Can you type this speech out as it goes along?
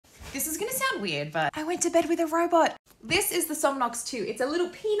This is gonna sound weird, but I went to bed with a robot. This is the Somnox 2. It's a little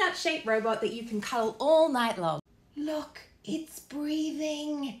peanut-shaped robot that you can cuddle all night long. Look, it's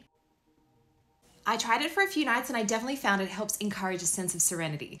breathing. I tried it for a few nights and I definitely found it helps encourage a sense of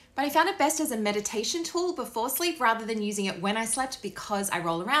serenity. But I found it best as a meditation tool before sleep rather than using it when I slept because I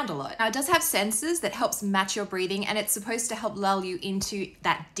roll around a lot. Now it does have sensors that helps match your breathing and it's supposed to help lull you into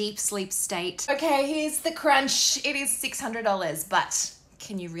that deep sleep state. Okay, here's the crunch. It is $600, but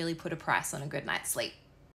can you really put a price on a good night's sleep?